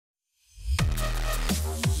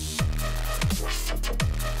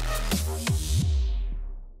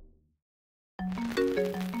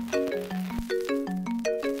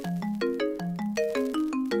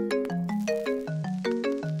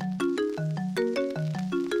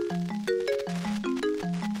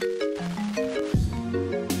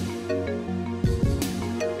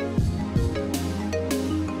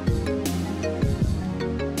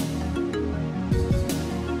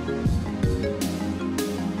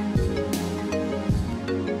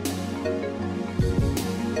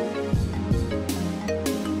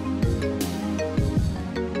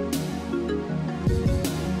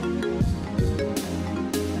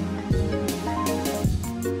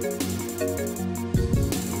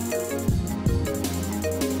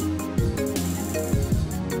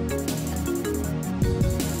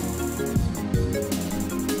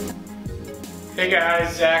Hey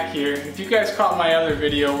guys, Zach here. If you guys caught my other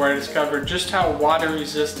video where I discovered just how water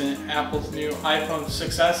resistant Apple's new iPhone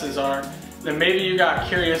 6S's are, then maybe you got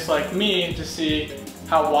curious like me to see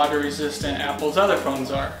how water resistant Apple's other phones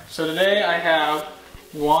are. So today I have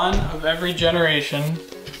one of every generation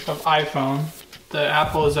of iPhone that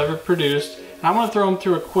Apple has ever produced. And I'm going to throw them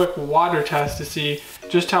through a quick water test to see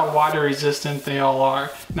just how water resistant they all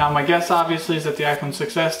are. Now my guess obviously is that the iPhone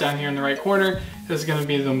 6S down here in the right corner is going to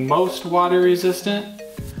be the most water resistant,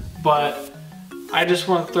 but I just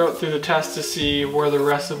want to throw it through the test to see where the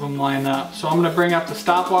rest of them line up. So I'm going to bring up the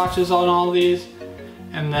stopwatches on all of these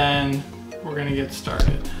and then we're going to get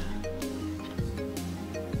started.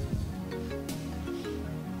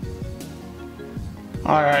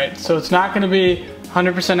 Alright, so it's not going to be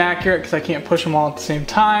 100% accurate because I can't push them all at the same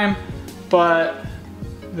time, but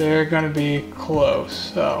they're going to be close.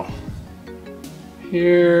 So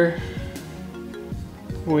here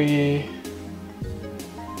we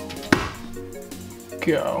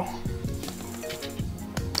go.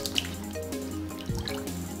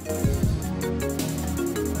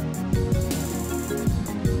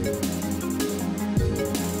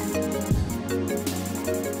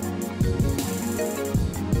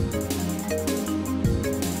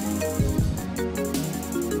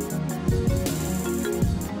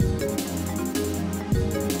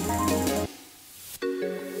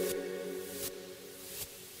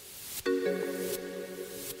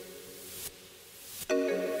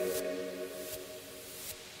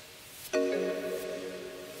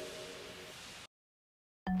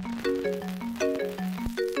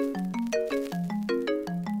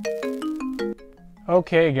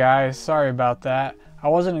 Okay guys, sorry about that. I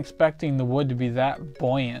wasn't expecting the wood to be that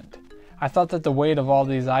buoyant. I thought that the weight of all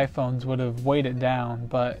these iPhones would have weighed it down,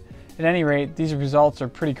 but at any rate, these results are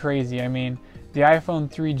pretty crazy. I mean, the iPhone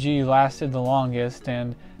 3G lasted the longest,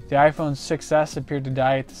 and the iPhone 6S appeared to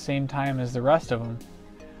die at the same time as the rest of them.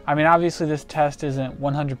 I mean, obviously this test isn't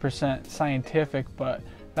 100% scientific, but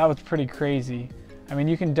that was pretty crazy. I mean,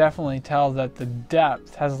 you can definitely tell that the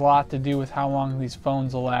depth has a lot to do with how long these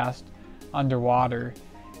phones will last underwater.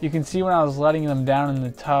 You can see when I was letting them down in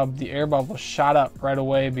the tub, the air bubble shot up right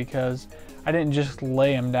away because I didn't just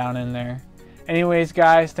lay them down in there. Anyways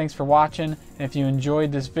guys, thanks for watching, and if you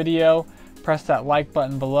enjoyed this video, press that like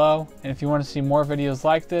button below, and if you want to see more videos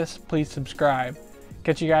like this, please subscribe.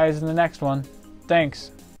 Catch you guys in the next one.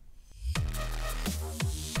 Thanks.